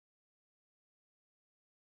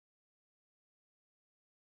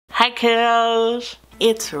Hi kiddos!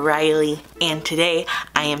 It's Riley, and today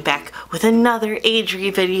I am back with another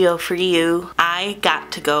agere video for you. I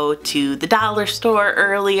got to go to the dollar store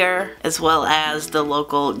earlier, as well as the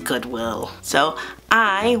local Goodwill. So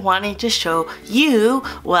I wanted to show you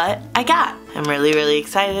what I got. I'm really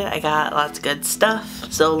excited. I got lots of good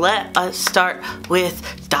stuff. So let us start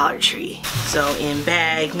with Dollar Tree. So in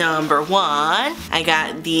bag number 1, I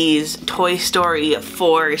got these Toy Story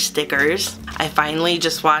 4 stickers. I finally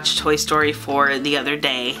just watched Toy Story 4 the other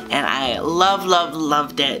day and I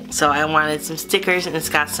loved it. So I wanted some stickers, and it's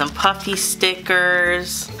got some puffy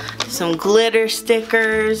stickers, some glitter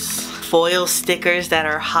stickers, foil stickers that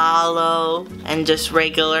are hollow, and just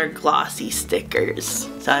regular glossy stickers.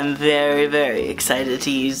 So I'm very excited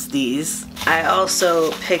to use these. I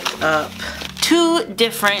also picked up 2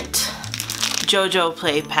 different JoJo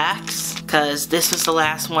play packs because this was the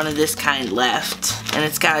last one of this kind left. And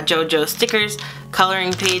it's got JoJo stickers,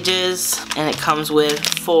 coloring pages, and it comes with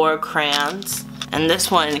 4 crayons. And this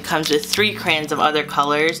one comes with 3 crayons of other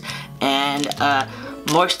colors and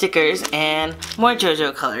more stickers and more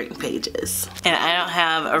JoJo coloring pages. And I don't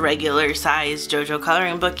have a regular size JoJo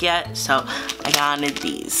coloring book yet, so I wanted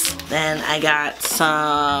these. Then I got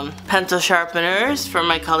some pencil sharpeners for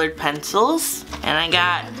my colored pencils, and I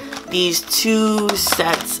got these 2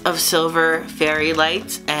 sets of silver fairy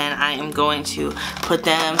lights, and I am going to put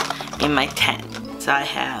them in my tent. So I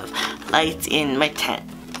have lights in my tent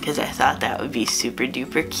because I thought that would be super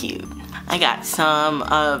duper cute. I got some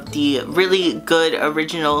of the really good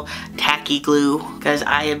original tacky glue because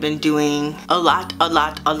I have been doing a lot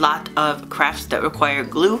of crafts that require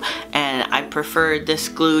glue, and I prefer this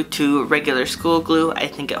glue to regular school glue. I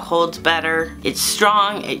think it holds better. It's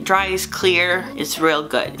strong, it dries clear, it's real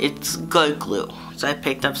good. It's good glue. So I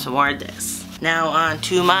picked up some more of this. Now on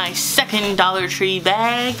to my second Dollar Tree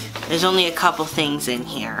bag. There's only a couple things in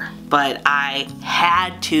here, but I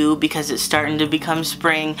had to because it's starting to become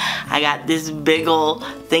spring. I got this big ol'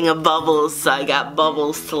 thing of bubbles, so I got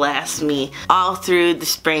bubbles to last me all through the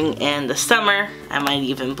spring and the summer. I might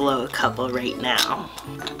even blow a couple right now.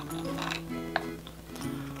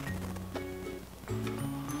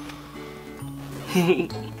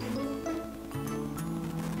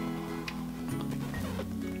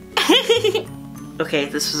 Okay,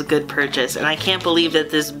 this was a good purchase, and I can't believe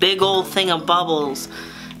that this big old thing of bubbles,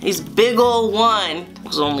 this big old one,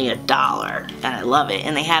 was only $1, and I love it.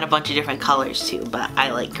 And they had a bunch of different colors too, but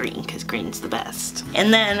I like green because green's the best.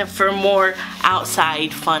 And then for more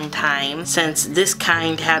outside fun time, since this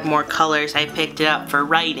kind had more colors, I picked it up for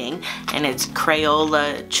writing, and it's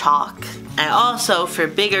Crayola chalk. I also, for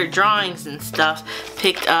bigger drawings and stuff,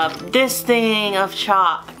 picked up this thing of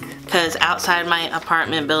chalk because outside my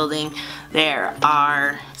apartment building there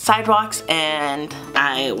are sidewalks, and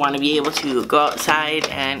I want to be able to go outside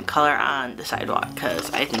and color on the sidewalk because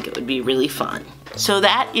I think it would be really fun. So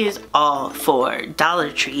that is all for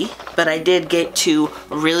Dollar Tree, but I did get 2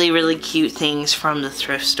 really cute things from the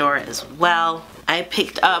thrift store as well. I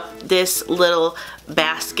picked up this little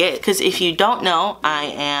basket because if you don't know, I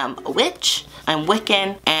am a witch. I'm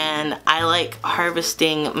Wiccan, and I like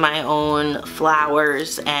harvesting my own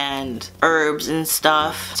flowers and herbs and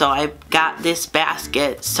stuff. So I got this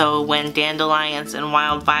basket so when dandelions and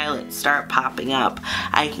wild violets start popping up,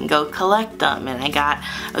 I can go collect them. And I got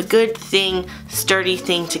a good thing, sturdy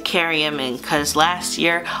thing to carry them in, because last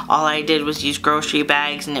year all I did was use grocery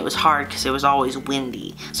bags and it was hard because it was always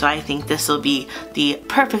windy. So I think this will be the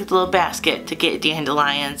perfect little basket to get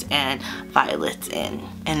dandelions and violets in.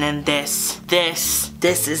 And then this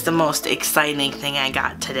is the most exciting thing I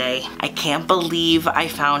got today. I can't believe I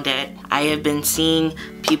found it. I have been seeing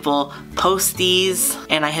people post these,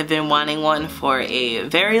 and I have been wanting one for a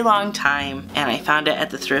very long time, and I found it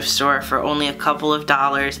at the thrift store for only a couple of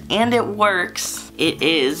dollars, and it works. It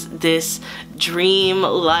is this Dream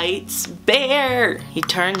Lights bear. He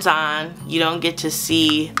turns on. You don't get to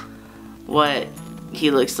see what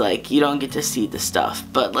he looks like. You don't get to see the stuff,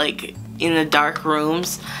 but like in the dark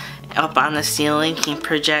rooms up on the ceiling, he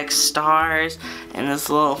projects stars and this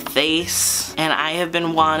little face. And I have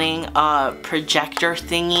been wanting a projector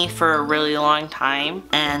thingy for a really long time,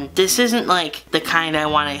 and this isn't like the kind I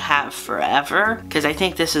want to have forever because I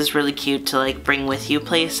think this is really cute to like bring with you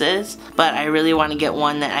places, but I really want to get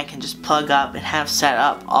one that I can just plug up and have set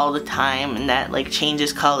up all the time, and that like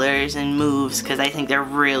changes colors and moves because I think they're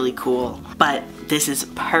really cool. But this is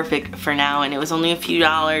perfect for now, and it was only a few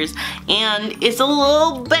dollars, and it's a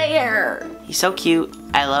little bear. He's so cute.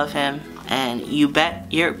 I love him. And you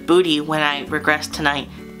bet your booty when I regress tonight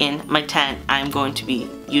in my tent, I'm going to be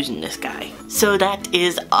using this guy. So that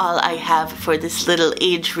is all I have for this little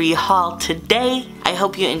agere haul today. I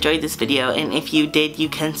hope you enjoyed this video, and if you did, you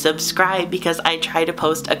can subscribe because I try to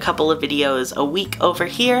post a couple of videos a week over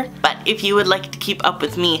here. But if you would like to keep up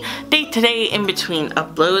with me day to day in between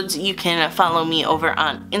uploads, you can follow me over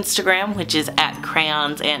on Instagram, which is at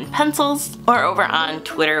crayons and pencils, or over on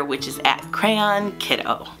Twitter, which is at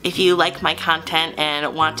crayonkiddo. If you like my content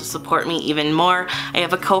and want to support me even more, I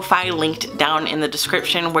have a Ko-Fi linked down in the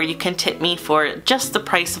description where you can tip me for just the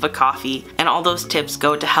price of a coffee, and all those tips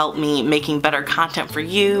go to help me making better content for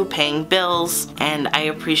you, paying bills, and I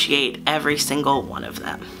appreciate every single one of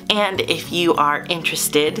them. And if you are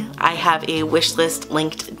interested, I have a wish list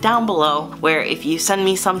linked down below where if you send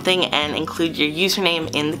me something and include your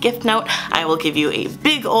username in the gift note, I will give you a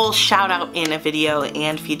big ol' shout out in a video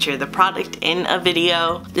and feature the product in a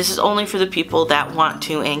video. This is only for the people that want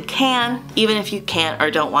to and can. Even if you can't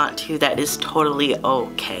or don't want to, that is totally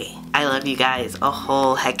okay. I love you guys a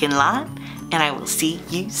whole heckin' lot, and I will see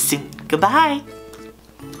you soon. Goodbye!